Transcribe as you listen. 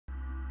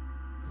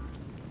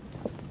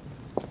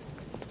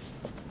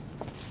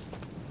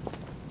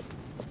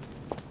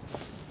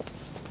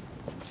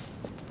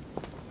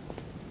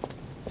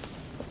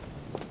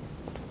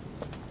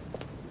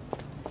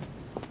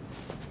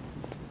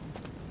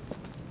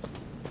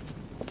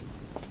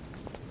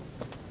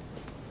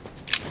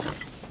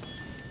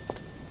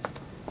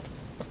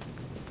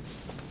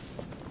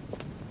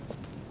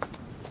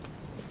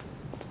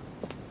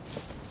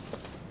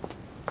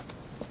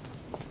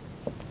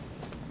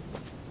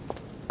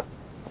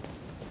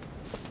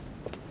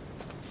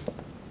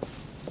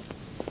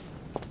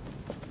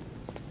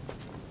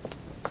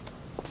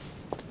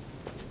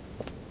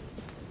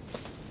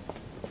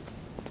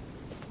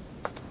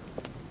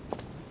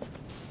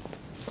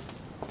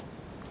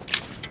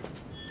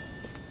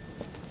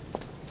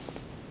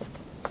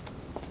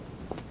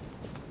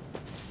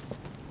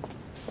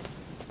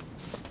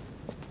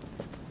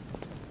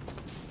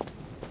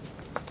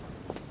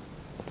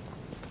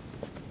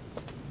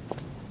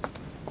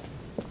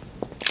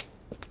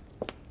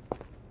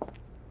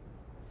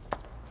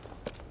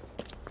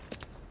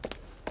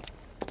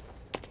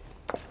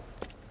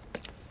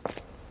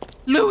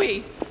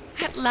Louis!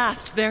 At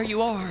last, there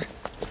you are.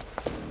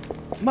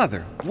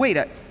 Mother, wait,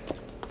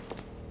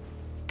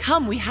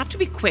 Come, we have to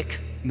be quick.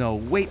 No,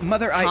 wait,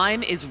 Mother,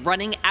 Time is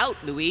running out,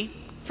 Louis.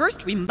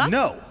 First, we must...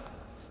 No!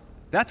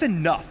 That's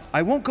enough.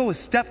 I won't go a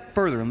step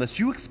further unless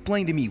you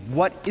explain to me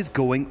what is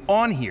going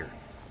on here.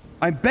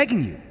 I'm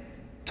begging you.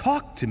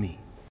 Talk to me.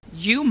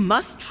 You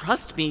must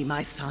trust me,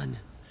 my son.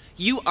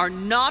 You are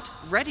not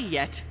ready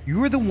yet.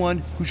 You're the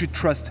one who should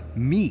trust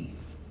me.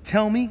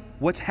 Tell me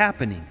what's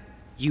happening.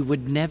 You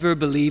would never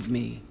believe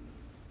me.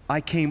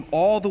 I came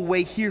all the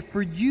way here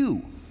for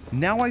you.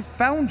 Now I've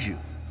found you.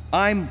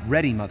 I'm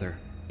ready, Mother.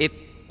 If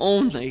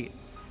only...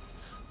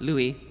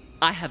 Louis,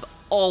 I have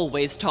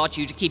always taught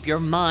you to keep your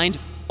mind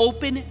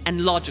open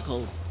and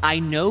logical. I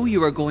know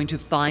you are going to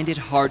find it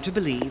hard to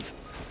believe,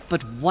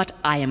 but what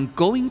I am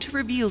going to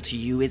reveal to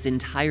you is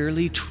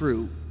entirely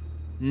true.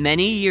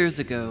 Many years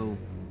ago,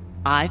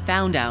 I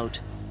found out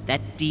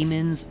that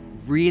demons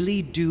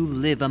really do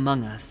live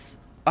among us.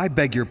 I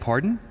beg your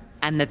pardon?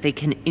 And that they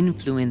can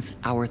influence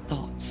our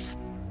thoughts.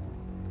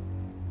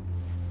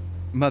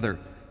 Mother,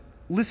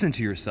 listen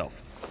to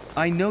yourself.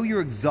 I know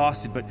you're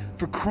exhausted, but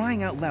for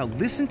crying out loud,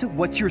 listen to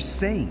what you're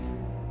saying.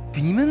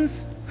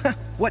 Demons?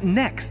 What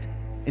next?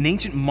 An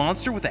ancient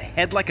monster with a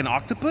head like an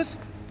octopus?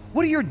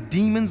 What do your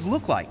demons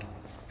look like?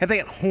 Have they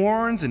got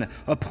horns and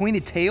a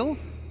pointed tail?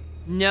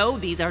 No,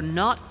 these are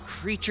not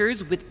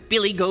creatures with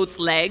billy goat's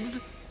legs.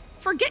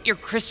 Forget your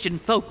Christian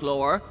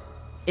folklore.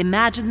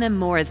 Imagine them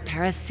more as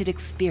parasitic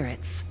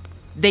spirits.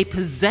 They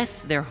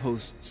possess their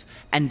hosts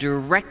and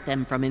direct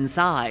them from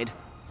inside.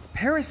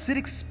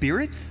 Parasitic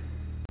spirits?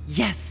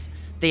 Yes,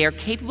 they are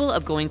capable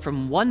of going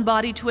from one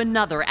body to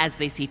another as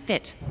they see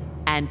fit.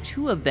 And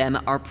 2 of them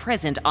are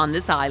present on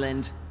this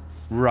island.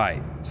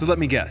 Right, so let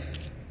me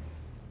guess.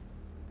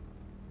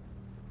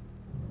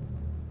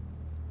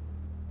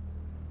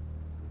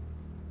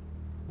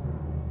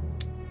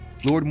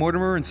 Lord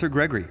Mortimer and Sir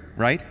Gregory,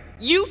 right?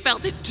 You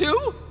felt it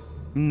too?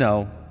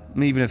 No,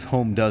 even if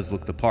Home does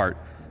look the part.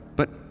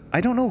 But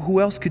I don't know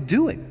who else could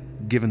do it,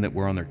 given that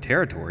we're on their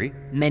territory.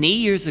 Many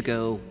years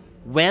ago,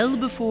 well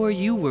before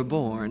you were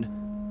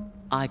born,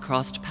 I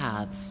crossed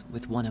paths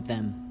with one of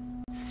them.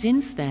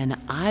 Since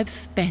then, I've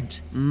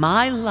spent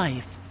my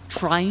life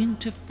trying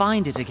to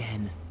find it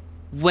again.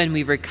 When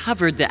we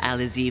recovered the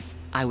Alizif,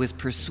 I was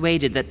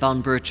persuaded that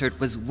von Burchard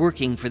was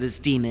working for this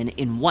demon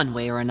in one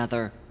way or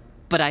another.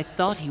 But I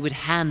thought he would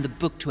hand the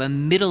book to a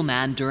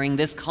middleman during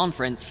this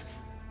conference.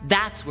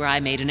 That's where I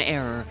made an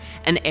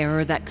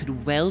error that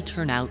could well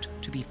turn out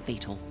to be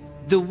fatal.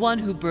 The one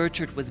who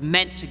Burchard was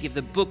meant to give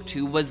the book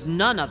to was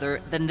none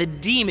other than the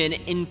demon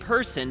in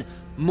person,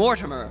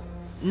 Mortimer.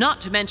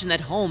 Not to mention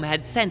that Home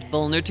had sent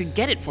Volner to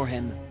get it for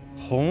him.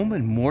 Home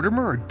and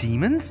Mortimer are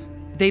demons?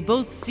 They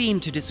both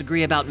seem to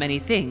disagree about many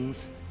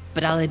things,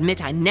 but I'll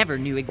admit I never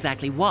knew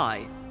exactly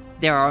why.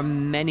 There are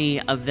many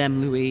of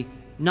them, Louis,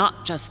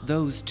 not just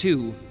those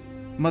 2.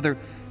 Mother,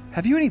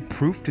 have you any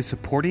proof to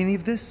support any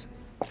of this?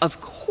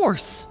 Of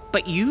course,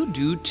 but you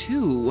do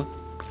too.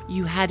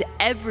 You had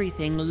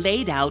everything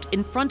laid out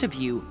in front of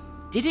you.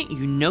 Didn't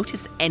you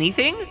notice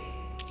anything?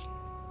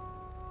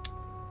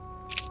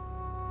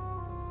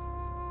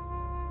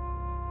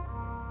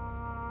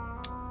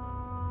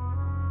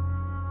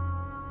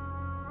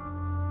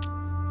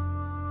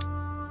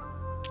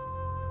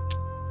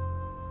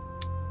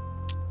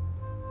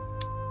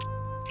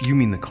 You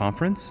mean the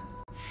conference?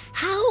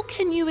 How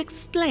can you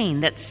explain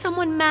that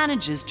someone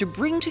manages to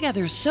bring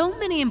together so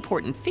many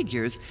important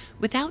figures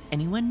without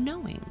anyone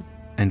knowing?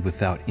 And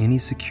without any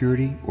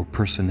security or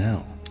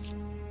personnel.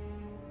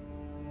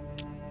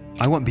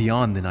 I went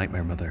beyond the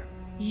nightmare, Mother.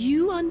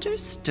 You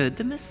understood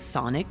the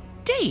Masonic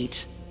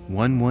date.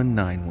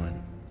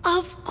 1191.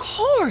 Of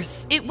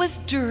course! It was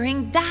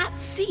during that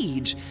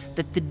siege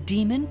that the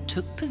demon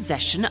took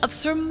possession of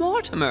Sir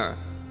Mortimer.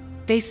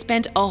 They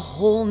spent a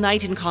whole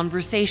night in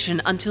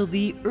conversation until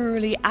the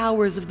early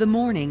hours of the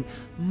morning.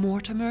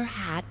 Mortimer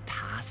had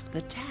passed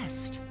the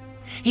test.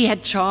 He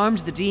had charmed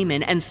the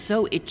demon, and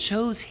so it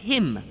chose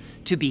him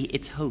to be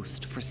its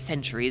host for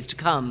centuries to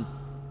come.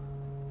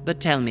 But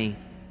tell me,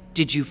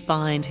 did you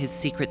find his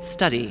secret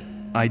study?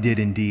 I did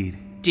indeed.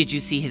 Did you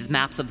see his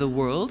maps of the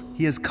world?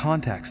 He has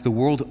contacts the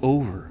world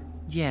over.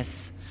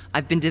 Yes,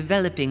 I've been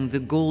developing the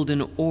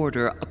Golden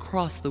Order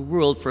across the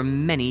world for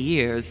many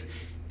years,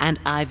 and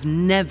I've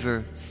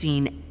never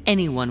seen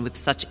anyone with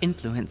such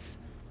influence.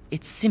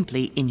 It's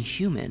simply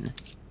inhuman.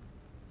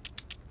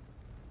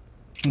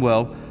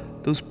 Well,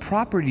 those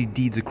property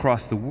deeds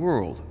across the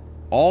world,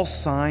 all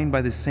signed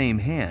by the same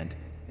hand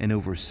and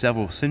over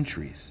several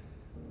centuries.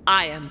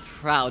 I am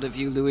proud of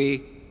you,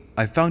 Louis.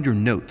 I found your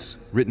notes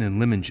written in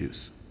lemon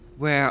juice.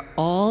 Where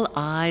all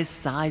eyes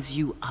size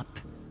you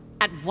up.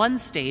 At one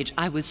stage,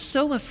 I was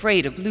so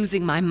afraid of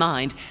losing my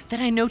mind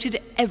that I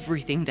noted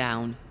everything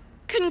down.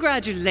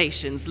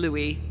 Congratulations,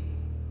 Louis.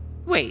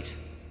 Wait,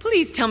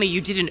 please tell me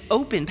you didn't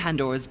open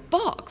Pandora's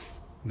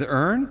box. The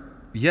urn?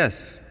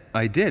 Yes,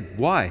 I did.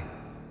 Why?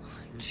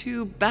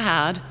 Too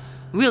bad.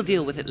 We'll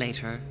deal with it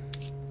later.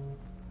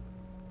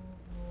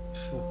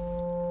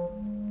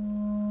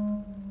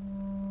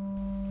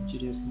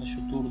 интересно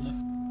насчет урны.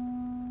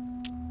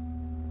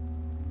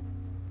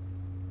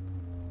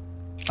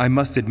 I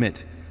must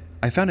admit,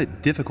 I found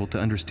it difficult to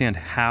understand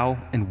how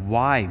and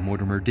why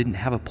Mortimer didn't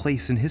have a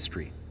place in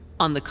history.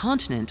 On the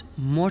continent,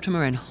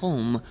 Mortimer and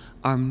Home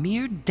are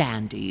mere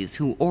dandies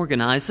who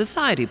organize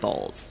society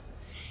balls.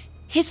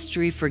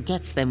 History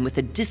forgets them with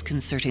a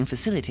disconcerting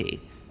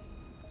facility.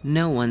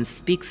 No one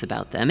speaks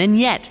about them, and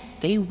yet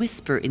they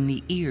whisper in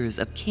the ears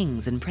of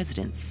kings and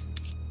presidents.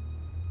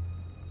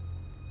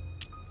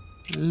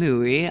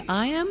 Louis,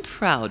 I am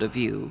proud of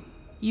you.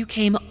 You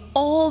came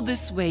all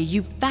this way,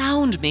 you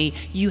found me,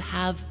 you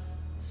have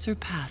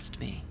surpassed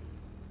me.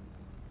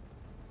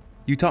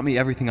 You taught me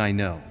everything I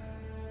know.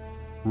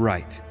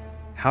 Right.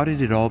 How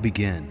did it all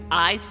begin?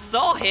 I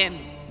saw him!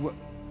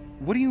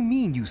 What do you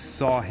mean you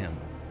saw him?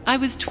 I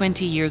was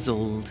 20 years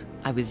old.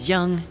 I was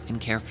young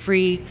and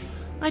carefree.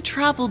 I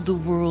traveled the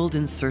world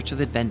in search of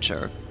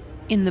adventure.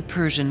 In the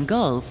Persian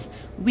Gulf,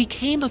 we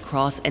came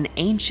across an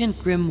ancient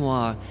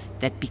grimoire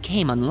that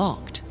became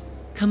unlocked.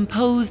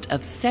 Composed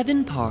of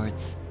 7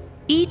 parts,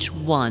 each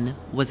one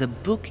was a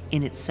book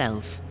in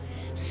itself,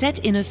 set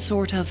in a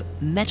sort of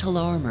metal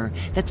armor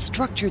that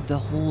structured the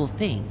whole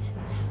thing.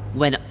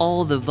 When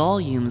all the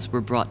volumes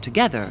were brought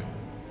together,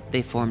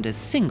 they formed a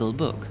single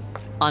book.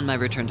 On my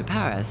return to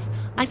Paris,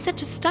 I set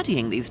to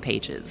studying these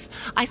pages.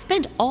 I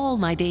spent all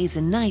my days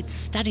and nights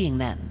studying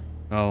them.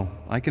 Oh,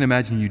 I can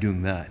imagine you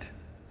doing that.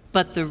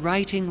 But the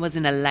writing was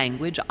in a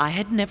language I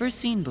had never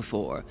seen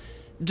before,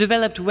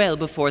 developed well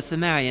before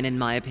Sumerian, in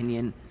my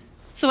opinion.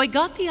 So I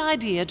got the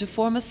idea to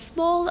form a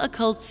small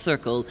occult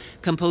circle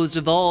composed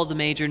of all the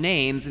major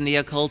names in the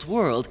occult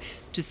world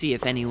to see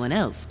if anyone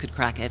else could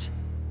crack it.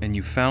 And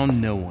you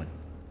found no one.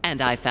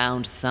 And I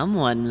found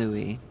someone,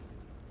 Louis.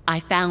 I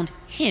found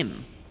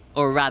him.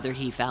 Or rather,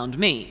 he found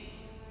me.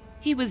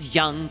 He was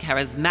young,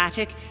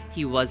 charismatic,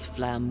 he was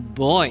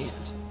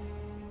flamboyant.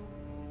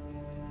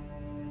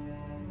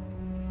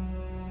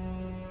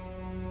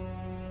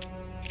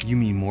 You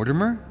mean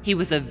Mortimer? He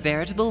was a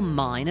veritable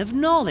mine of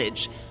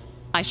knowledge.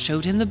 I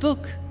showed him the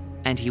book,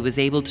 and he was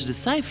able to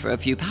decipher a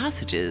few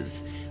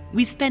passages.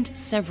 We spent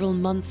several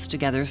months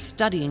together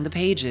studying the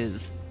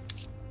pages.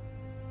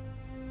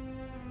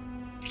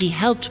 He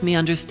helped me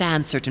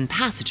understand certain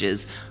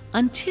passages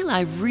until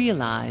I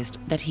realized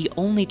that he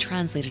only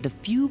translated a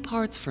few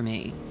parts for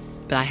me.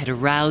 But I had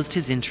aroused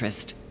his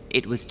interest.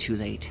 It was too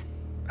late.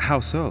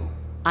 How so?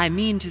 I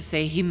mean to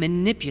say he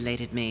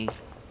manipulated me.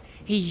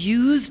 He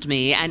used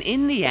me, and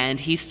in the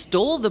end, he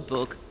stole the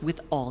book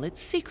with all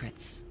its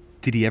secrets.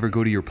 Did he ever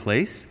go to your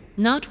place?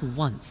 Not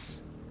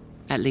once.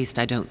 At least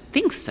I don't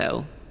think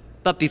so.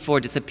 But before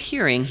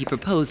disappearing, he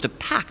proposed a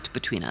pact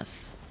between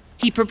us.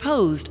 He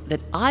proposed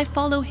that I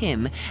follow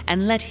him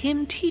and let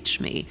him teach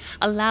me,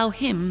 allow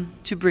him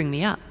to bring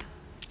me up.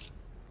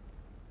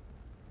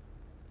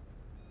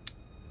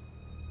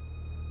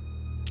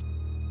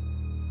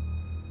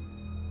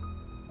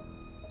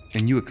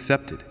 And you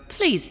accepted?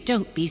 Please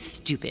don't be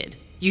stupid.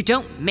 You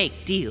don't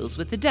make deals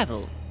with the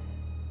devil.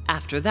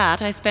 After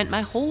that, I spent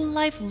my whole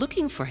life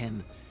looking for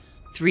him.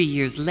 3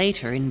 years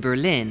later in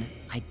Berlin,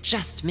 I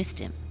just missed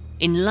him.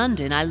 In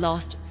London, I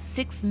lost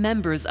 6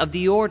 members of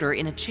the order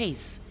in a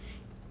chase.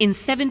 In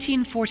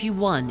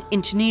 1741,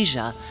 in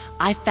Tunisia,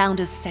 I found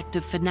a sect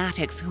of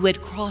fanatics who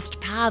had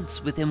crossed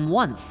paths with him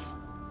once.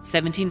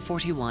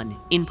 1741,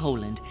 in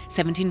Poland.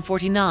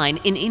 1749,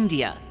 in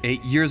India.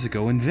 8 years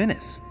ago in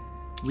Venice.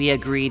 We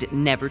agreed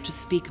never to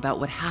speak about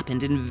what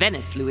happened in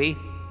Venice, Louis.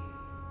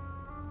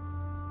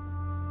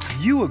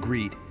 You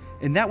agreed,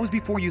 and that was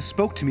before you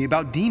spoke to me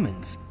about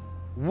demons.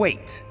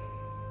 Wait,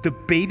 the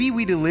baby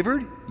we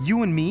delivered,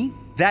 you and me,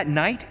 that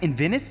night in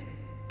Venice,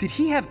 did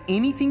he have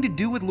anything to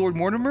do with Lord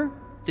Mortimer?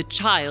 The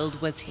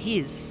child was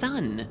his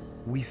son.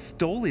 We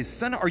stole his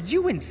son? Are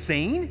you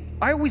insane?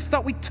 I always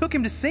thought we took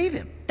him to save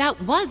him.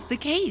 That was the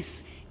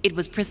case. It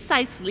was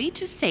precisely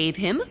to save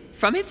him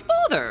from his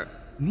father.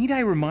 Need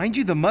I remind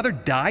you the mother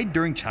died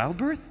during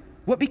childbirth?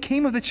 What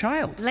became of the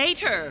child?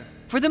 Later.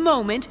 For the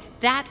moment,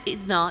 that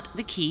is not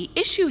the key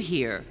issue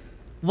here.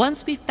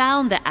 Once we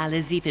found the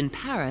Al-Azif in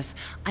Paris,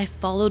 I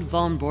followed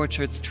von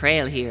Borchart's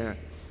trail here.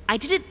 I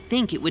didn't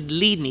think it would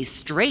lead me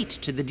straight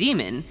to the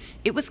demon.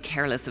 It was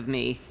careless of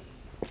me.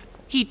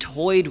 He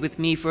toyed with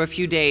me for a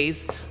few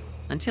days,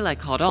 until I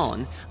caught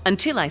on,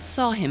 until I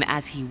saw him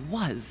as he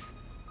was.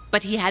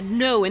 But he had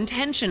no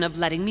intention of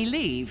letting me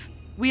leave.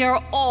 We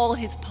are all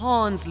his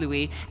pawns,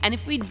 Louis, and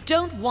if we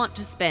don't want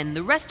to spend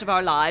the rest of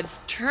our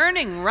lives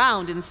turning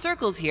round in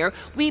circles here,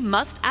 we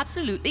must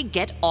absolutely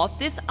get off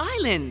this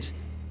island.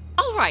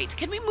 All right,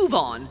 can we move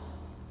on?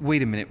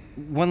 Wait a minute,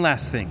 one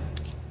last thing.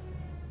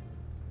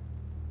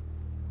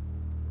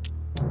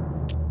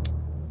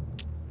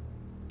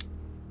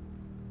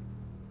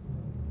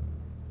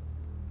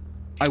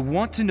 I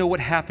want to know what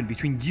happened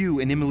between you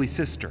and Emily's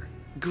sister.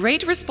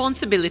 Great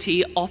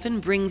responsibility often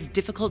brings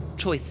difficult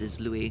choices,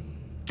 Louis.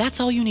 That's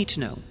all you need to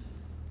know.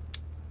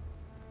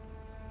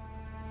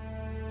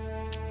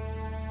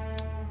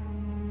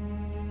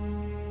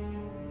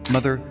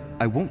 Mother,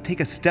 I won't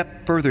take a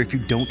step further if you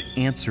don't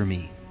answer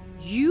me.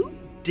 You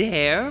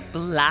dare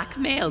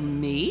blackmail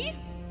me?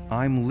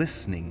 I'm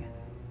listening.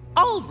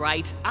 All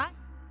right,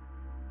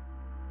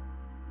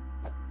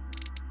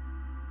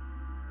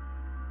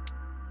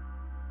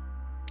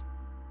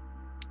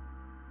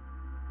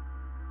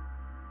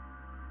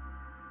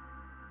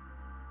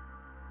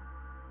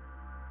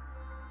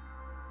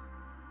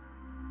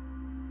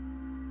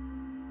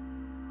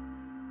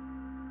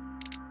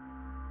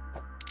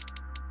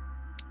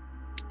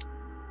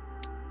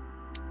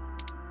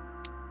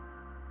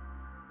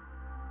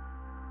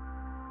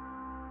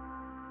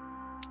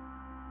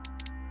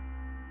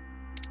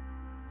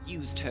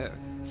 used her.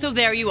 So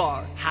there you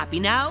are. Happy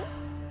now?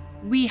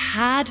 We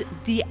had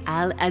the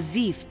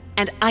Al-Azif,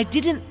 and I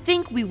didn't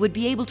think we would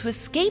be able to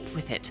escape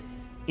with it.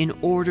 In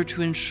order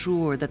to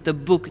ensure that the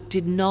book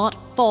did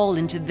not fall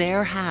into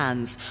their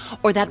hands,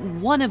 or that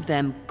one of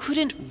them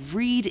couldn't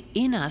read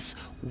in us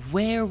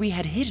where we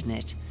had hidden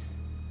it,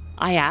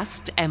 I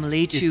asked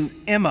Emily to... It's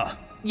Emma!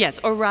 Yes,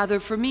 or rather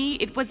for me,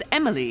 it was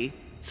Emily.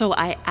 So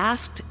I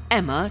asked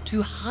Emma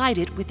to hide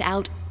it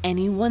without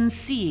anyone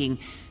seeing,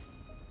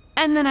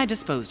 and then I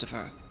disposed of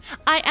her.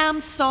 I am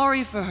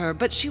sorry for her,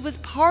 but she was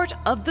part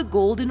of the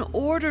Golden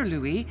Order,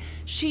 Louis.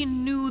 She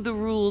knew the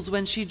rules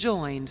when she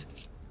joined.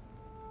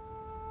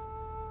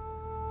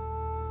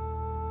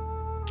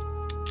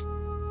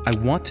 I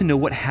want to know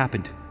what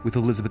happened with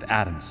Elizabeth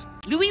Adams.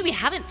 Louis, we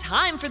haven't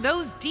time for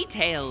those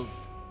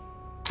details.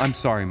 I'm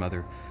sorry,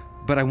 Mother,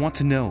 but I want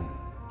to know.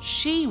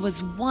 She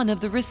was one of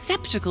the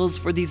receptacles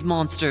for these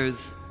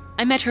monsters.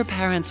 I met her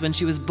parents when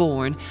she was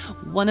born.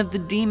 One of the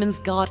demons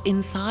got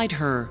inside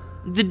her.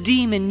 The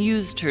demon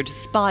used her to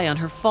spy on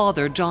her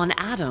father, John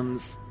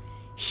Adams.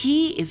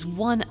 He is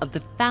one of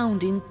the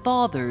founding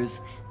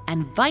fathers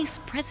and vice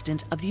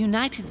president of the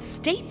United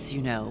States,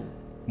 you know.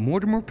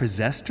 Mortimer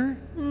possessed her?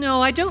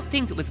 No, I don't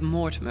think it was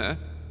Mortimer.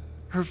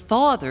 Her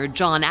father,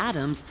 John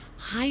Adams,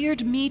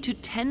 hired me to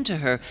tend to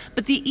her,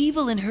 but the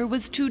evil in her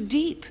was too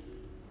deep.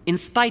 In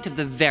spite of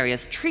the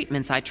various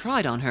treatments I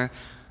tried on her,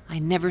 I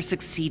never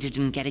succeeded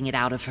in getting it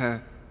out of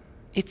her.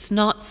 It's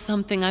not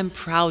something I'm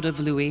proud of,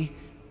 Louis,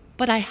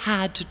 but I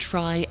had to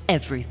try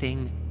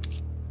everything.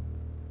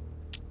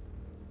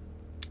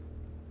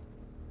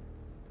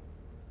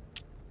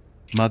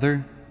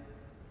 Mother,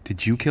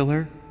 did you kill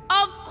her?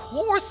 Of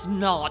course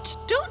not!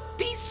 Don't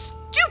be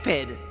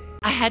stupid!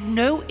 I had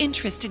no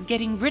interest in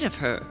getting rid of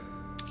her.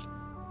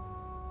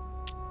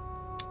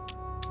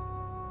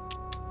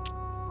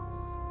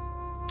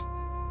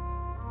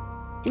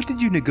 What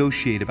did you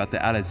negotiate about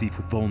the Al-Azif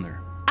with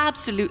Volner?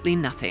 Absolutely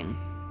nothing.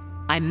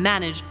 I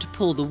managed to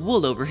pull the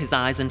wool over his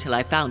eyes until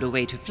I found a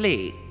way to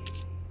flee.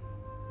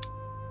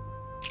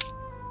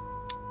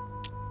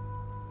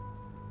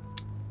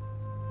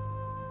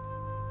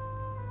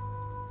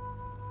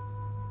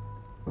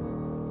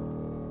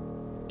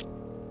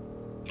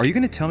 Are you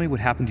going to tell me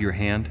what happened to your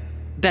hand?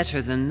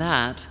 Better than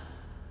that.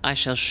 I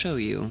shall show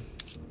you.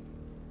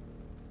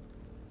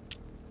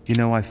 You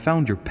know, I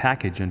found your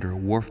package under a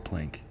wharf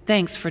plank.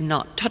 Thanks for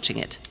not touching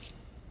it.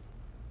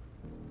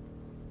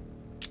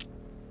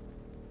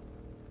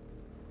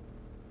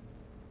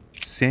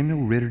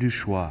 Samuel Ritter du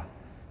Choix,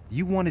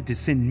 you wanted to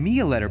send me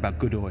a letter about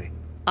Godoy.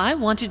 I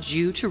wanted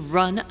you to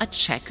run a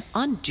check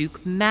on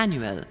Duke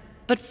Manuel.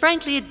 But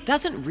frankly, it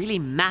doesn't really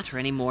matter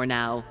anymore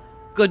now.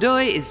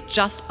 Godoy is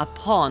just a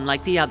pawn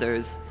like the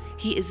others.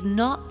 He is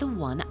not the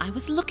one I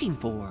was looking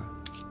for.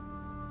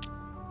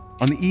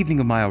 On the evening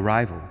of my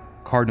arrival,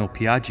 Cardinal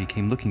Piaggi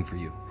came looking for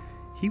you.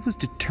 He was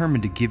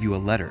determined to give you a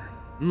letter.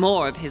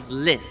 More of his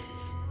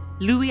lists.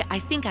 Louis, I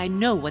think I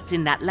know what's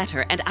in that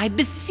letter, and I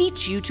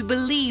beseech you to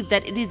believe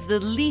that it is the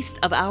least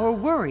of our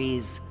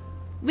worries.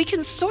 We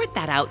can sort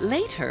that out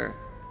later.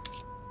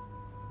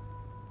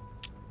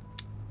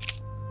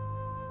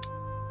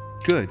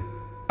 Good.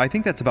 I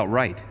think that's about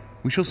right.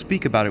 We shall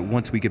speak about it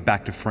once we get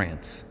back to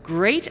France.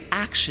 Great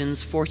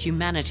actions for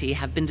humanity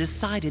have been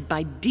decided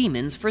by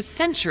demons for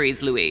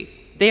centuries, Louis.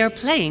 They are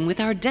playing with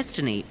our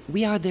destiny.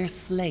 We are their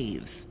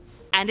slaves.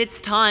 And it's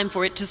time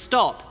for it to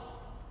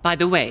stop. By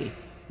the way,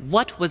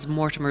 what was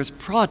Mortimer's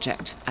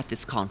project at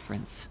this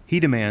conference? He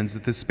demands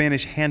that the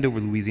Spanish hand over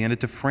Louisiana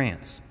to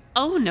France.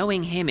 Oh,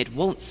 knowing him, it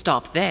won't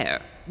stop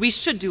there. We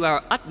should do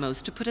our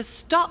utmost to put a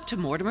stop to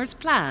Mortimer's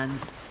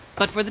plans.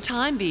 But for the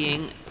time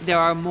being, there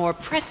are more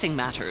pressing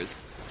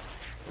matters.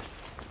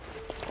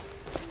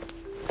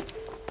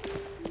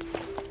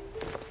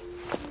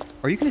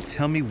 Are you going to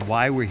tell me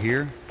why we're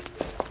here?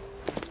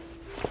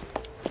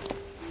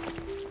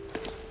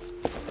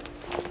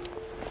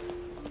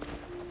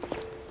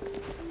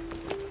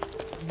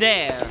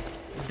 There.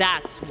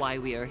 That's why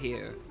we are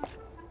here.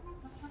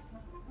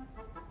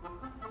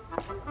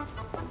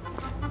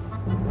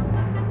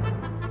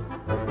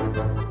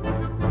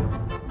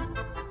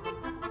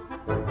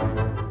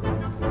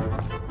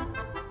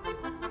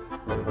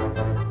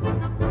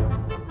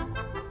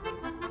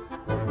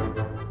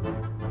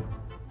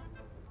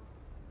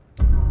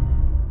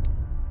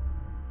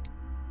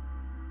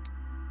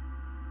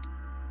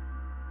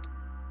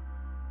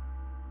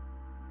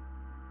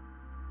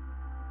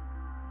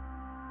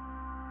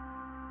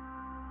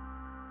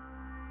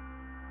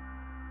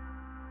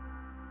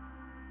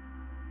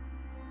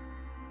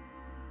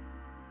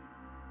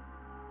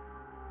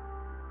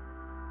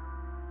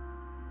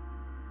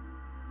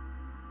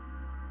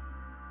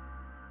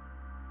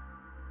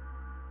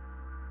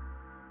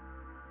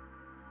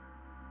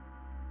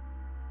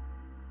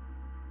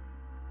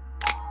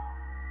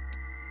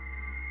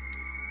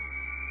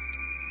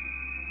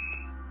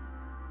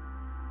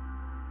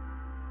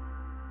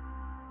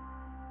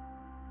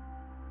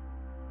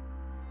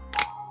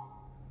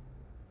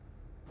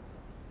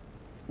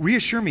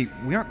 Reassure me,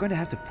 we aren't going to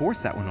have to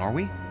force that one, are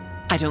we?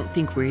 I don't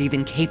think we're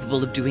even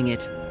capable of doing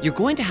it. You're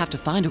going to have to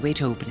find a way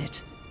to open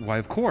it. Why,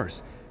 of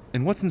course.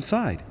 And what's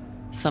inside?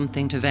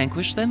 Something to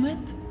vanquish them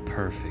with?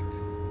 Perfect.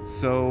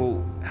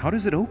 So, how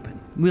does it open?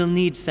 We'll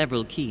need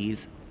several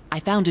keys. I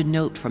found a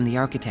note from the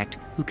architect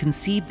who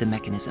conceived the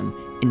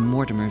mechanism in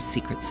Mortimer's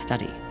secret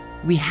study.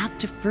 We have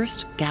to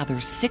first gather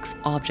 6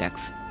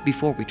 objects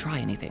before we try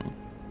anything.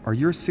 Are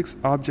your 6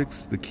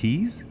 objects the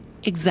keys?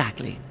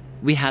 Exactly.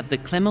 We have the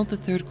Clement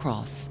III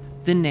cross,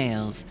 the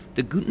nails,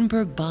 the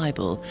Gutenberg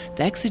Bible,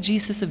 the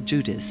exegesis of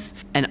Judas,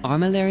 an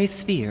armillary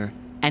sphere,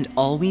 and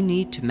all we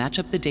need to match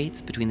up the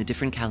dates between the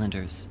different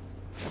calendars.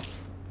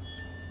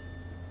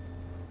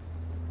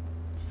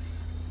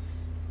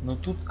 Ну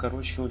тут,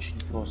 короче, очень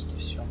просто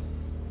все.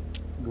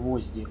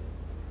 Гвозди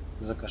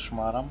за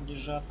кошмаром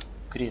лежат,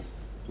 крест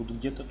тут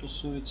где-то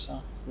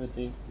тусуется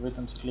в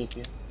этом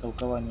склепе.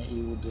 Толкование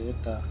Иуды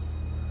это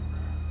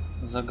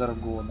за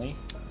горгоной,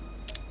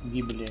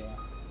 Библия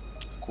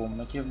в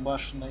комнате в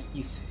башенной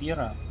и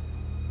сфера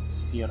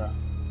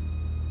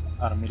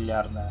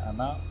армиллярная,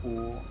 она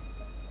у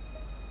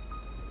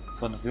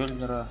фон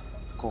Вельнера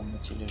в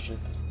комнате лежит.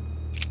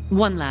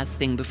 One last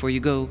thing before you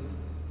go.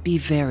 Be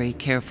very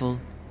careful.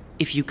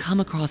 If you come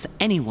across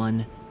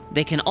anyone,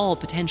 they can all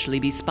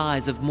potentially be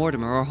spies of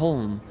Mortimer or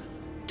Holm.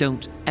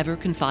 Don't ever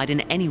confide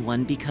in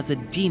anyone because a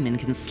demon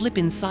can slip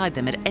inside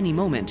them at any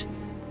moment.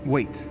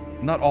 Wait,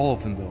 not all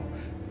of them though.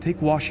 Take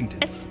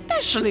Washington.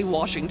 Especially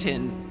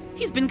Washington.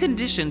 He's been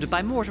conditioned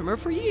by Mortimer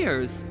for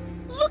years.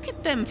 Look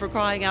at them, for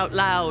crying out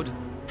loud.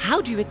 How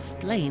do you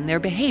explain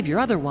their behavior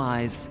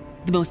otherwise?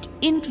 The most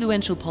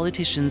influential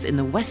politicians in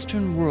the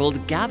Western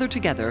world gather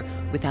together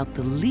without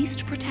the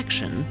least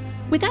protection,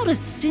 without a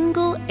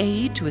single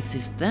aid to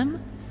assist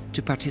them,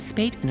 to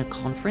participate in a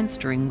conference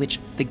during which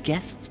the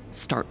guests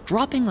start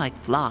dropping like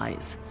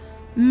flies.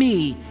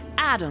 Me,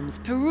 Adams,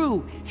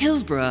 Peru,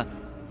 Hillsborough.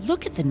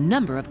 Look at the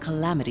number of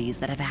calamities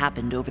that have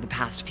happened over the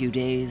past few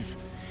days.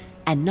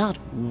 And not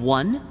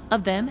one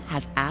of them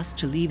has asked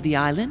to leave the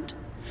island?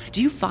 Do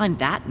you find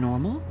that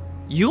normal?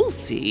 You'll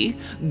see.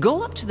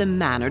 Go up to the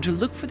manor to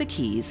look for the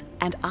keys,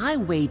 and I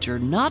wager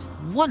not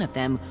one of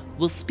them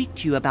will speak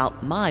to you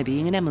about my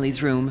being in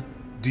Emily's room.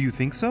 Do you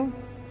think so?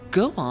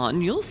 Go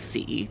on, you'll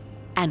see.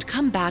 And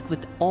come back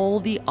with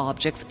all the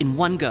objects in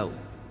one go.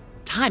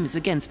 Time is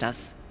against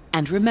us.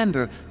 And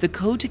remember, the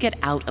code to get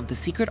out of the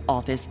secret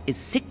office is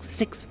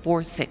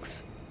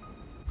 6646.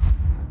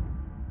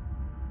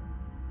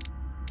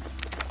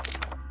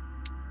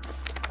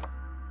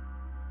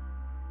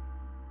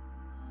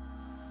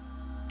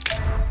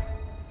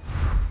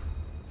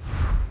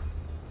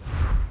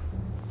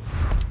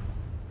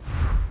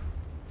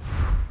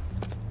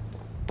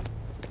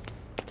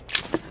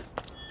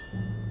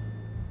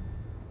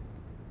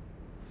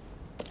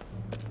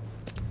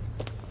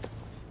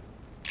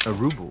 A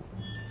ruble.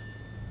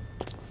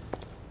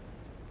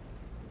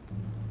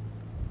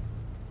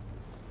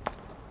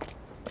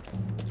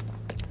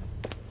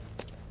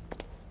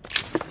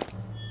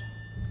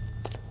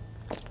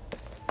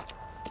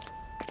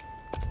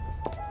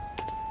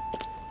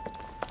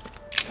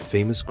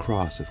 Famous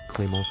cross of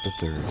Clement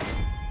III.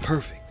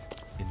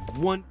 Perfect. In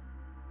one...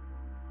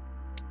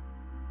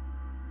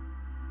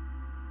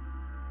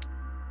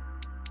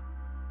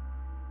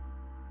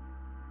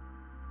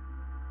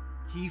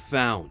 He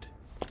found.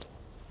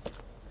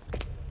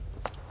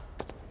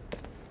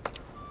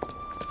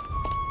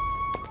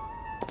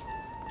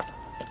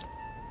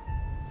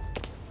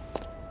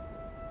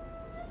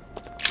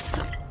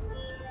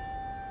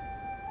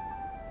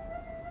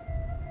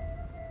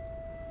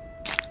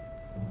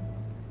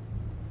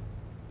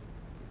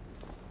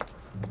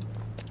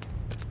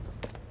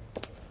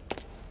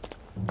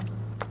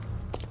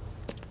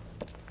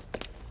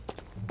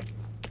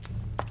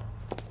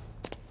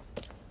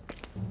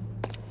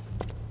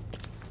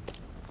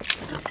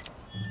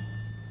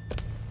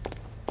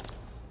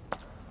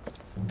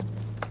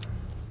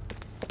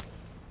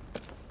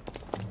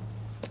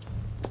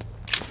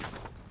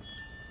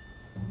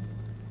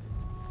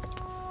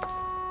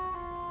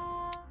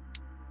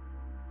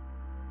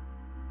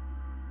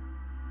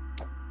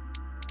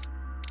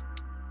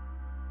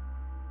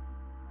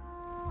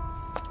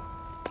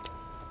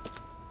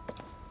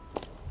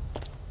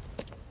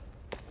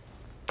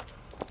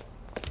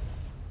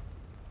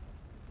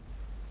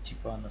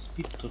 Типа она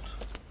спит тут.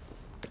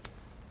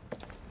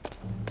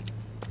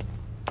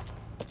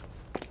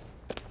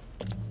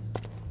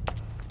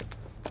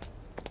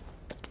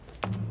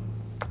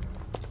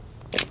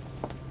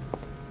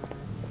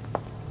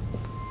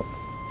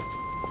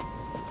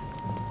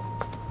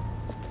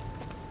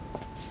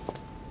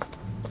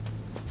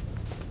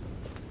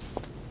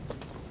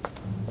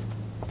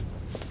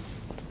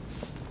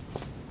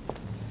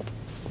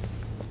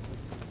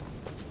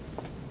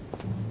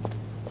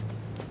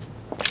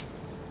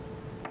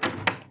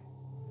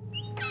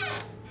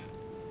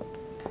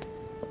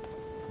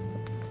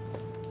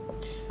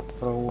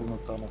 Про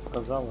урну-то она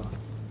сказала.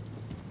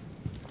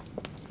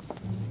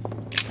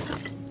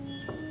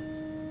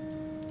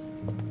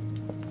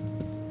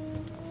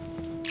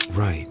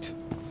 Right.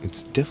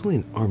 It's definitely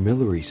an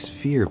armillary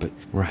sphere, but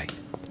right.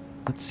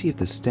 Let's see if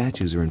the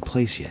statues are in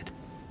place yet.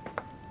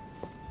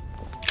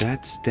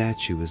 That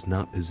statue is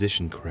not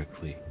positioned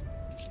correctly.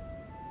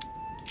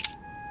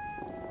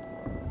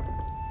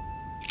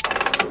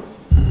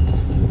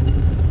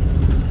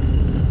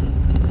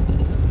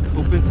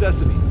 Open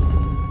sesame.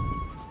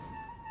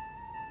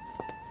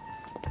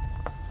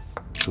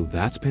 So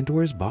that's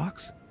Pandora's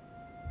box?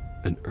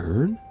 An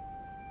urn?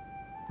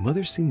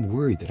 Mother seemed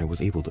worried that I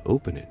was able to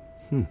open it.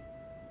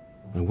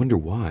 I wonder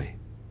why.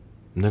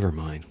 Never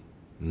mind.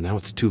 Now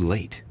it's too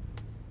late.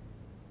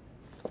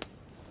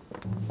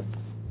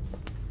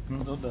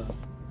 Ну да.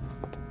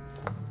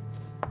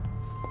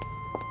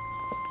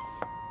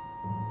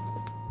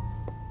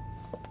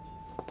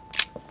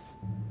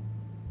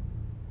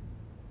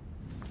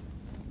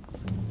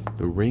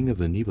 The Ring of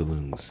the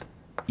Nibelungs.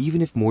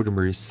 Even if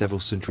Mortimer is several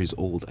centuries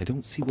old, I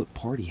don't see what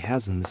part he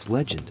has in this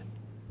legend.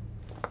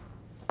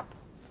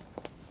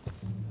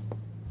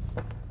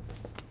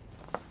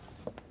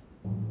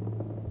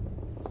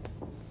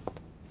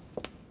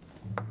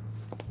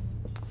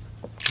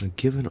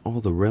 Given all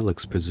the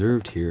relics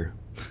preserved here,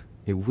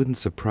 it wouldn't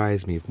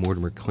surprise me if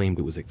Mortimer claimed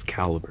it was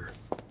Excalibur.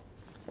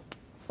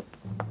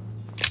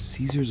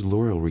 Caesar's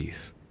laurel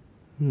wreath.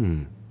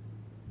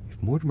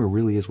 If Mortimer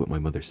really is what my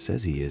mother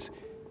says he is,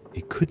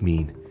 it could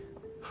mean...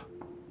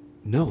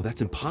 No,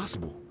 that's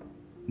impossible.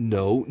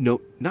 No,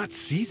 not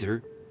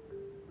Caesar.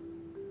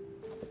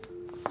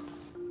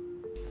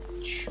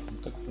 Чё он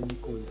так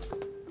паникует?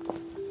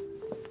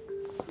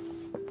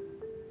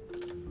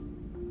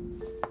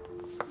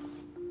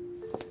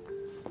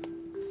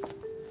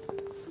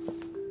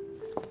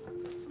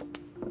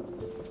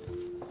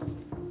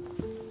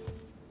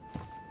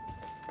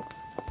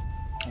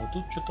 Вот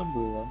тут что-то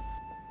было.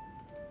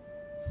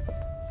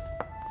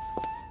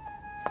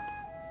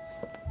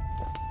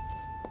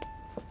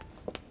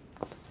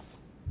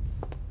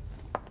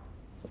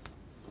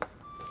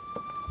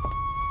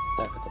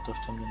 Так, это то,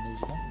 что мне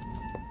нужно.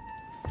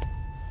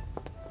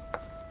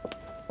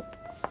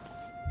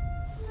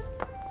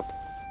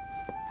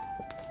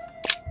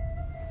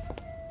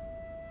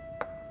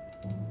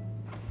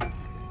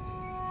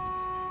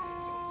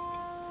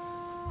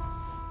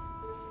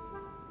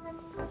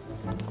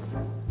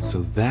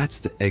 So that's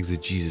the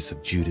exegesis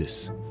of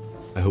Judas.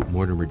 I hope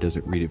Mortimer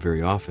doesn't read it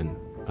very often,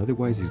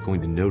 otherwise he's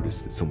going to notice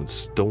that someone's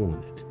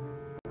stolen it.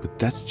 But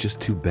that's just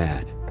too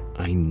bad.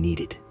 I need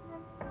it.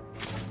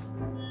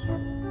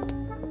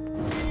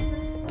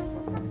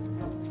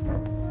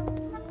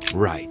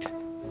 Right.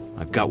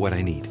 I've got what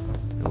I need.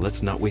 Now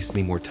let's not waste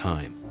any more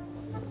time.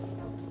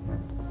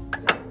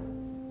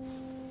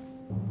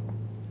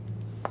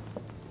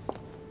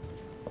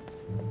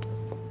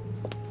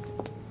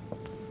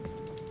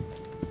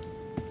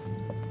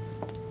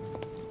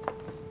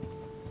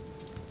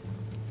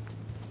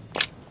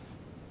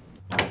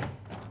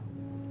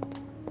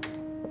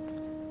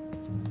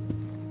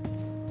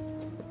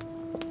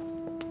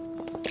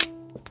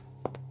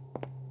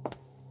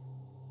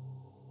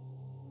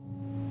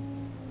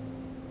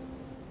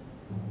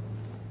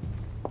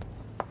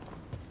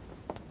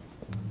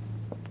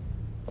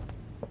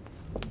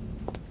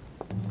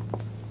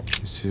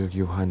 Monsieur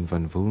Johann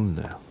van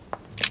Volner.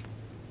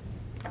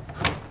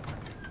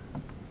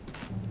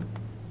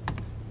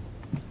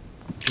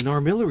 An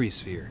armillary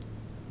sphere.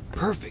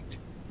 Perfect.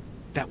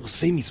 That will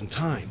save me some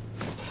time.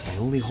 I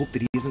only hope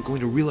that he isn't going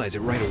to realize it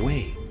right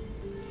away.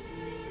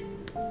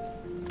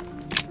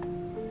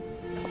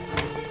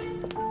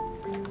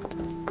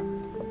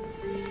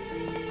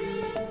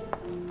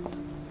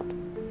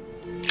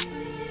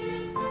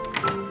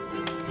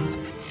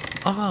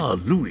 Ah,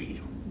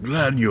 Louis.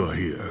 Glad you're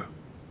here.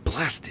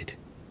 Blasted.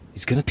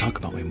 He's gonna talk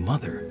about my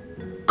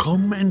mother.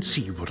 Come and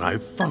see what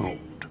I've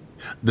found.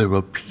 There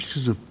are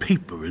pieces of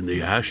paper in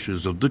the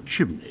ashes of the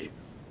chimney.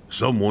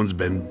 Someone's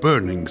been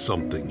burning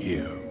something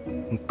here.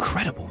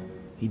 Incredible.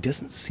 He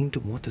doesn't seem to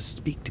want to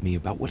speak to me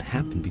about what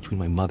happened between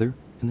my mother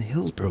and the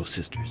Hillsborough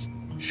sisters.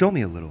 Show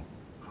me a little.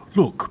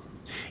 Look,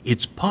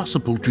 it's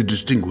possible to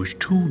distinguish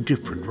two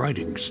different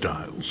writing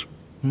styles.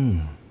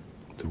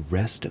 The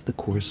rest of the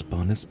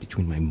correspondence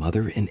between my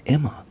mother and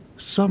Emma.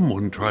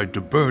 Someone tried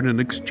to burn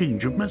an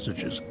exchange of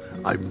messages.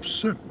 I'm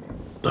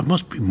certain there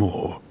must be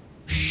more.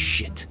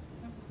 Shit.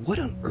 What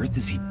on earth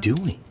is he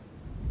doing?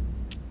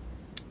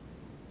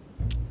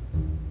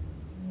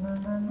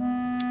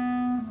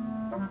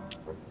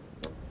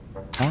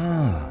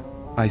 Ah,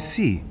 I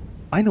see.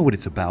 I know what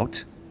it's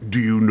about. Do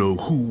you know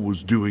who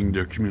was doing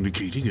their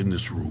communicating in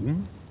this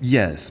room?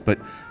 Yes, but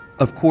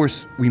of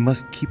course we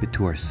must keep it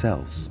to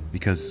ourselves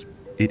because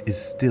it is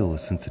still a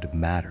sensitive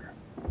matter.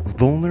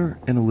 Volner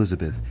and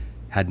Elizabeth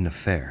had an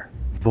affair.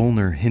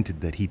 Volner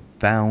hinted that he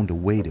found a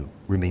way to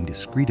remain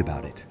discreet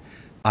about it.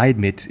 I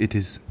admit it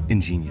is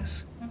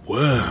ingenious.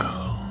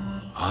 Well,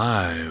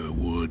 I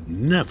would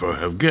never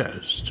have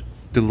guessed.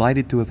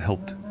 Delighted to have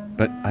helped,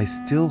 but I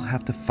still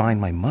have to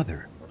find my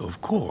mother. Of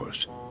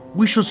course.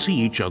 We shall see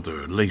each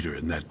other later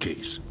in that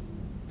case.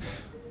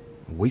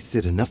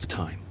 Wasted enough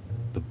time.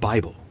 The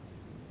Bible.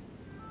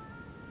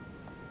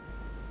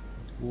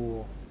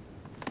 О,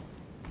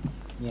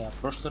 Не, в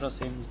прошлый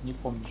раз я не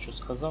помню, что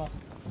сказал.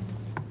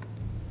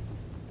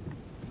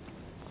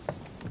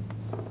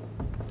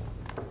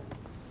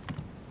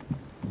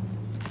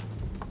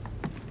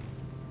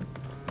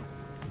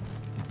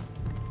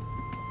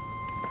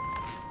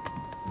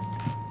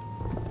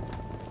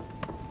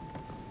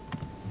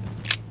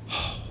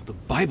 The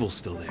Bible's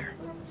still there.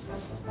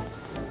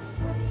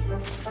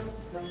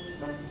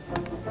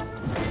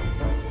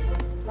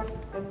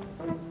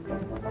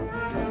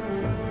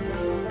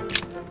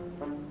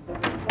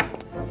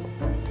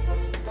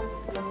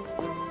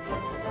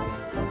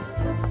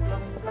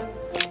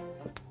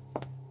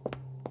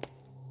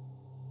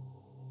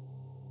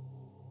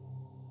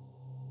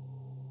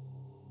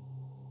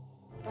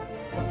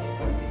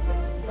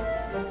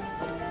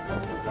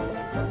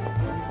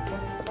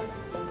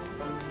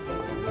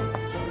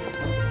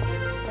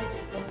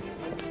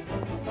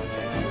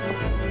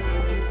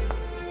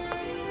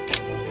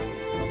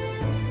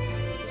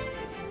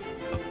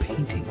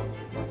 Painting.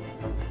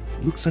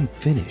 Looks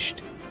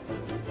unfinished.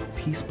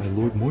 Piece by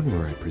Lord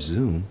Mortimer, I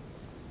presume.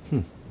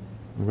 A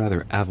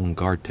rather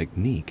avant-garde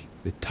technique.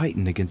 The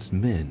Titan against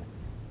men.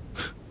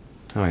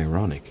 How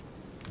ironic.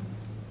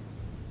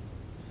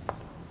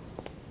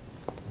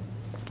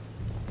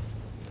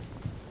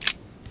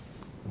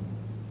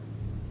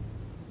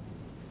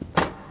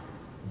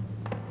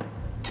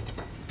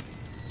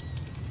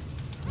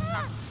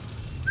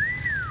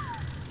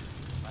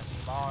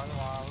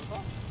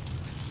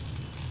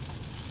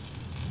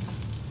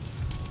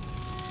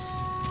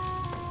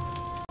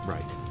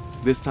 Right.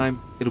 This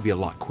time, it'll be a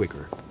lot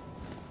quicker.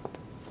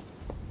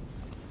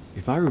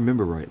 If I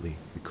remember rightly,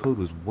 the code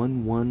was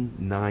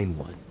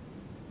 1191.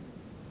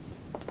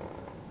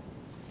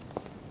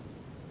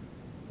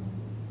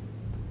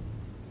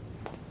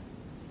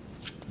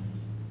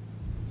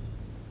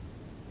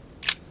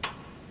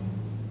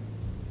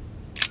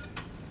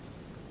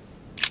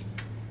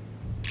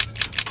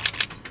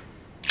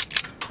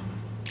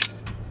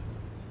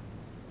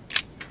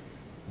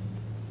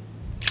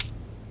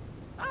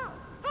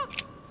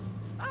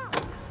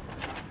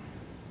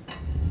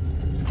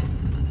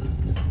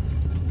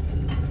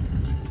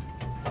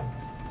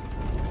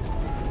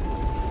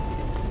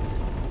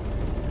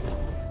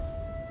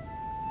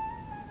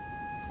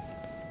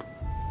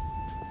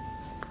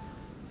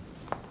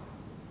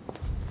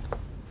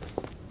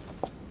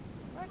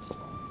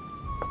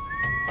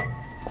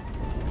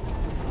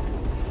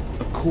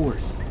 Of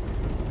course.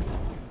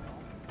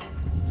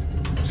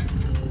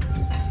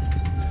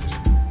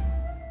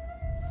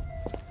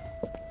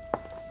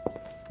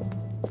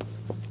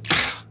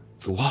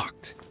 It's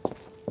locked.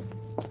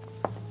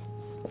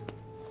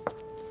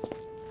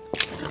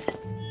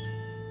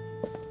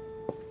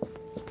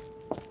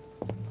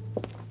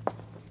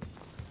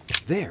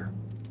 There.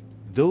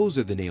 Those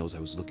are the nails I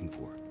was looking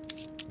for.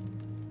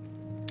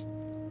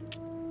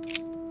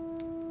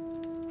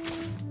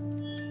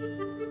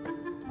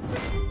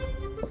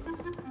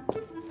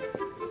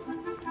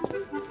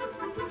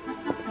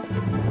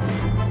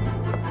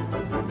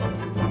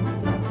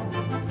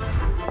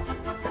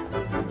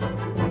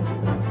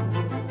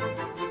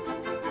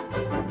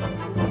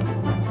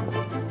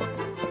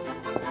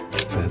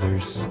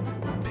 Feathers,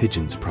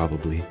 pigeons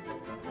probably.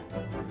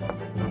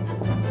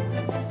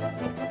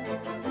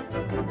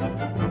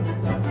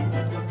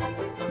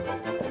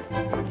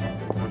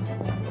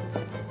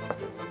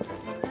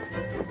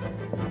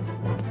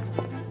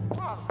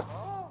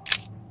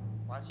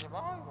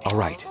 All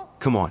right,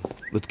 come on,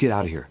 let's get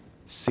out of here.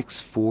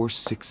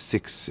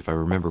 6466, if I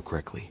remember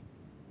correctly.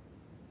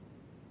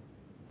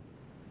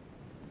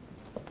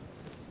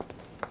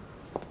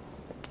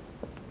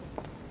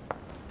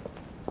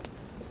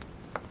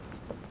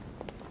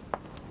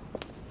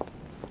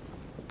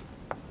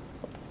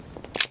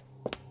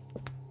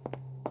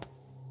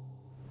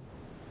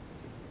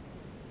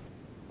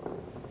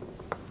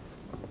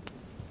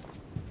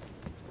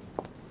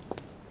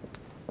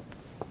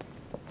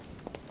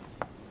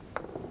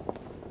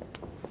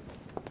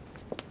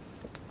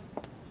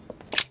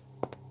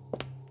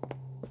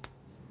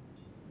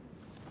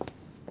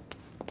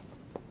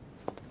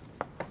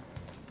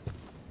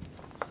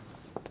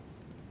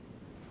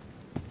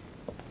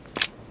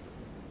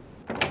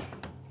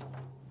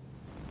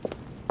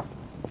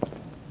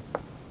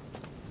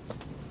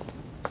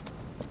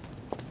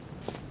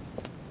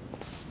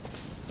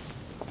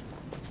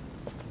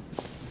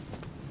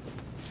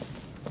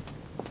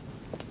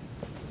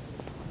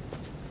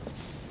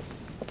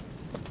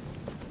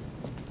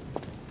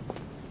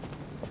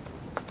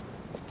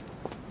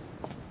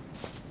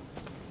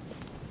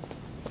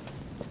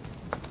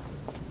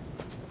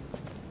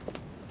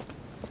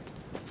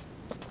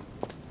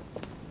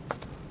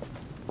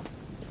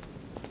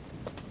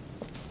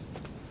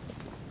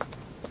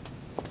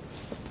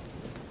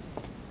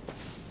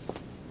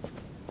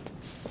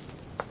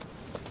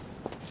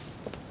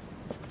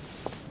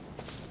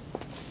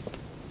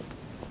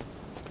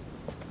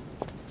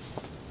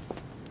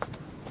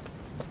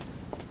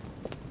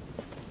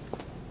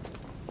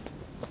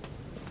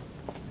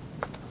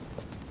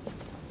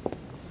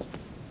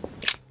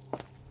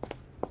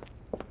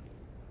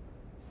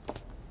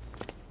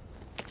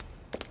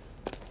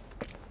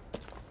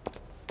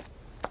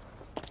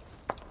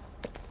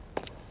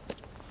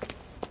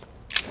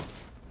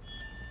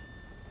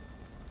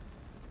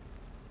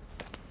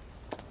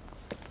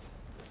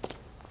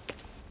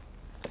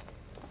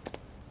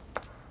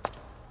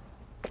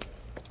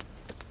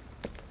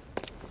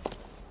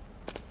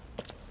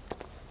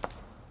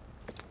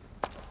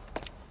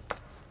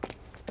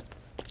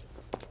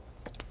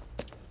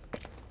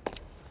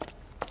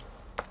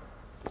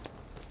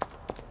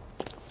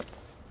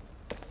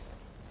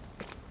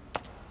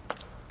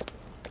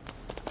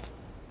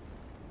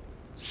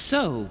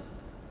 So,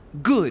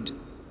 good.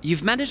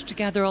 You've managed to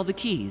gather all the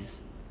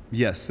keys.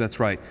 Yes, that's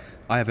right.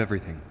 I have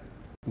everything.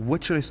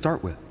 What should I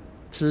start with?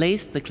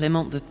 Place the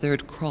Clement III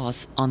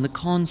cross on the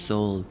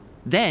console.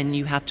 Then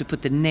you have to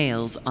put the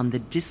nails on the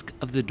disc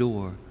of the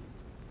door.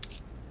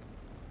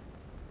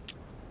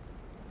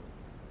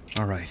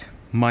 All right,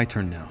 my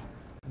turn now.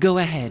 Go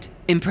ahead,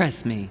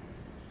 impress me.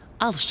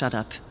 I'll shut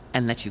up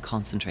and let you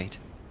concentrate.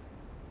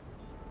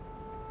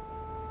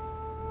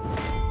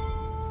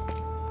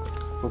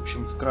 В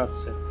общем,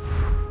 вкратце.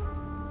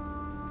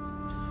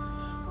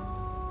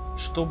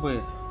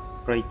 Чтобы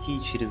пройти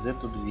через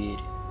эту дверь,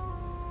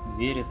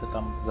 дверь это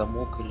там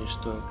замок или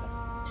что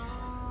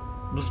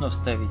это, нужно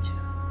вставить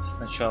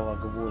сначала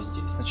гвозди,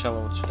 сначала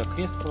вот сюда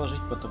крест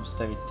положить, потом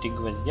вставить 3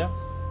 гвоздя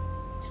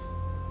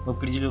в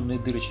определенные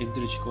дырочек,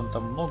 дырочек вон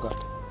там много,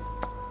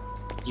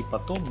 и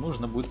потом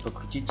нужно будет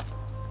покрутить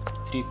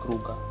 3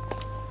 круга.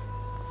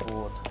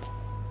 Вот.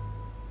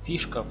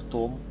 Фишка в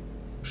том,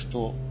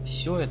 что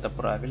все это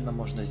правильно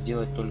можно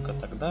сделать только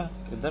тогда,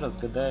 когда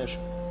разгадаешь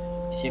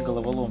все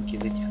головоломки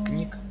из этих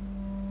книг,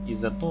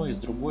 из одной, из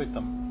другой,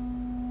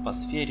 там по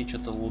сфере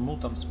что-то луну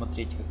там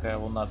смотреть, какая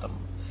луна там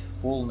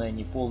полная,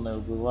 неполная,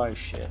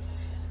 убывающая.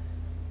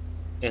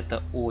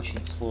 Это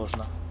очень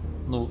сложно.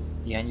 Ну,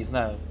 я не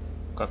знаю,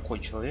 какой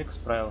человек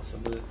справился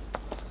бы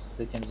с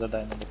этим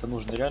заданием. Это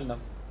нужно реально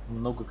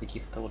много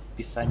каких-то вот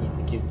писаний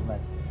таких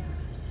знать.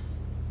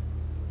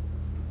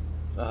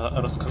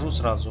 Расскажу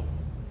сразу.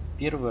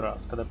 Первый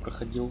раз, когда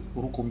проходил,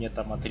 руку мне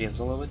там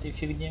отрезало в этой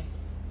фигне.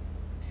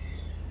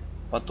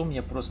 Потом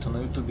я просто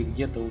на ютубе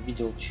где-то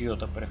увидел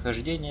чье-то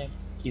прохождение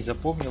и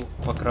запомнил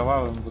по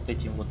кровавым вот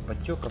этим вот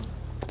подтекам,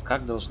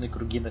 как должны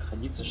круги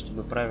находиться,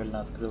 чтобы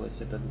правильно открылась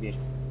эта дверь.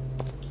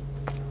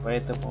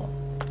 Поэтому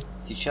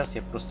сейчас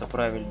я просто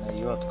правильно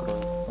ее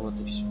открою. Вот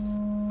и все.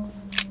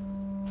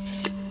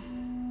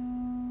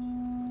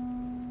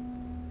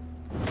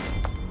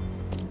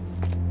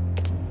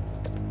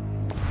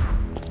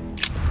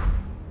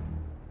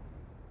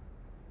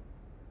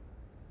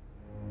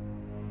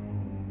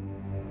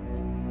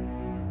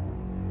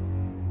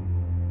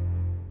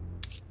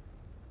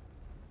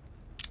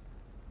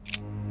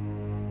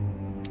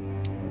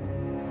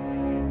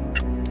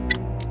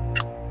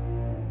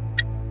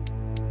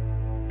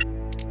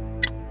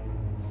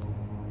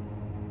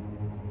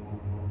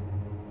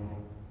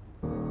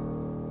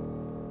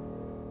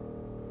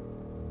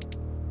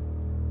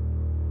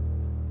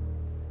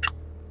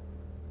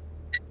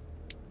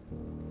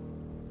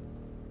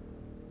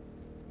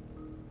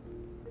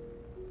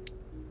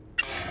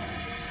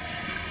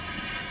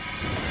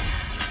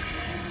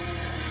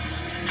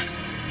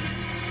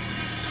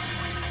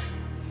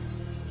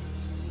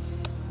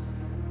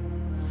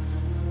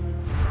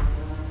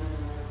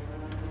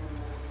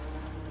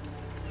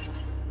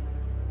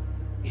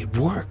 It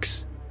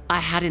works. I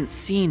hadn't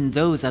seen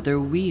those other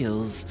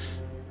wheels.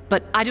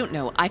 But I don't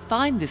know, I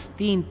find this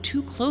theme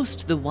too close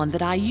to the one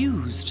that I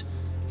used.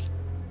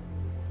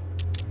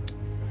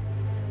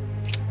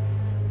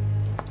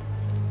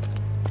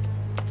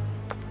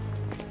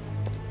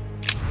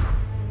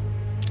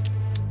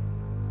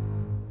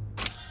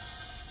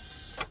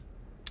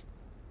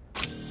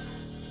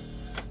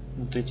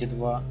 Вот эти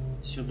два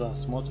сюда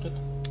смотрят,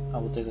 а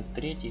вот этот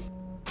третий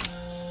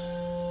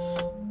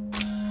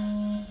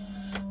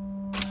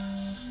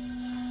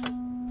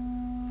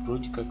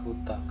вроде как вот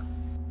так.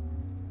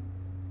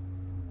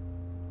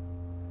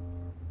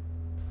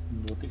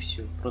 Вот и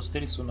все. Просто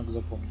рисунок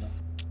запомнил.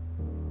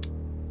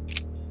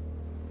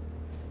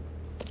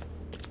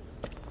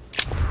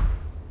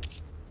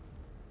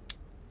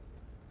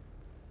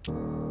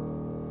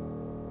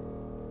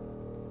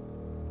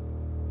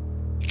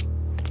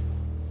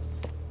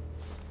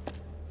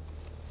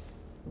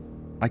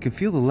 I can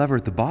feel the lever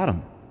at the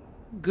bottom.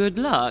 Good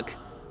luck.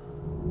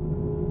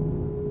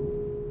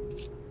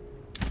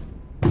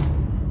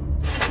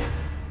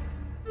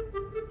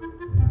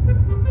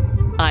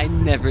 I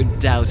never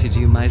doubted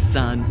you, my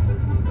son.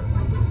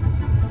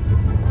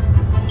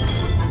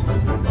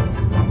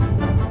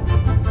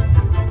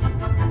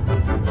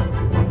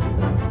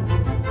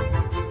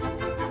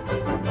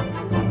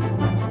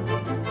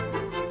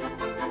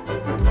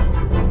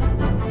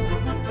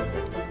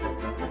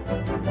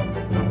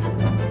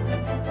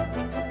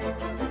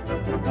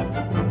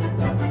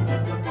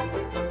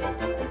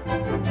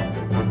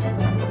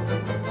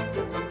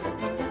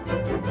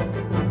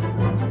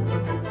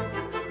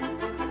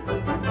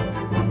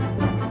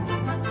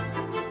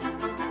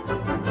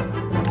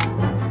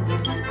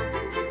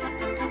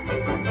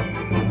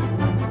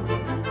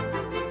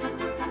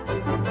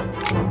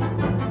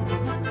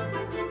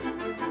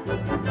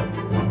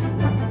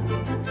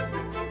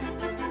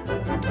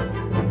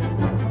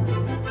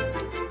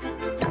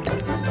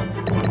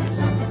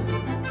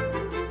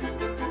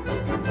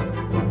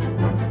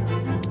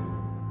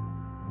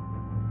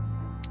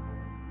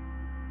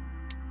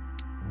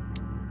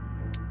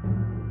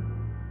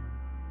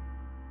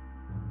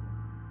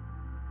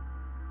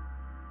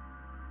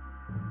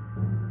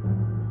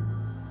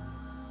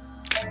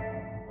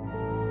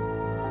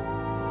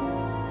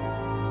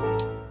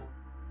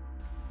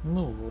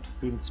 Ну вот, в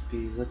принципе,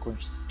 и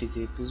закончится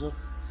 3-й эпизод.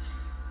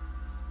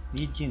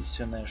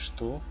 Единственное,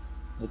 что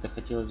это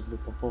хотелось бы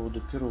по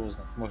поводу Перо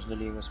узнать, можно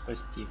ли его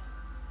спасти.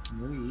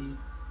 Ну и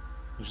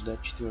ждать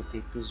 4-й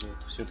эпизод.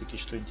 Все-таки,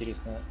 что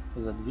интересно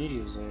за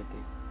дверью, за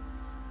этой.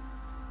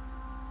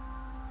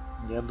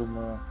 Я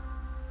думаю,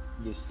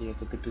 если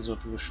этот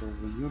эпизод вышел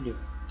в июле,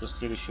 то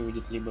следующий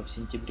выйдет либо в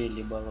сентябре,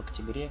 либо в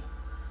октябре.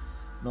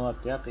 Ну а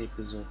 5-й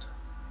эпизод,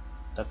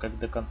 так как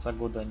до конца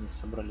года они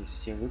собрались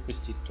все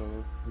выпустить, то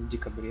в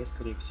декабре,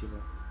 скорее всего.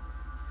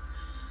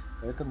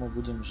 Поэтому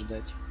будем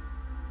ждать.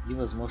 И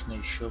возможно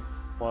еще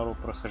пару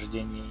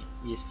прохождений.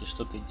 Если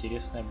что-то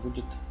интересное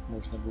будет,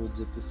 можно будет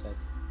записать.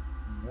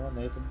 Ну а на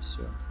этом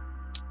все.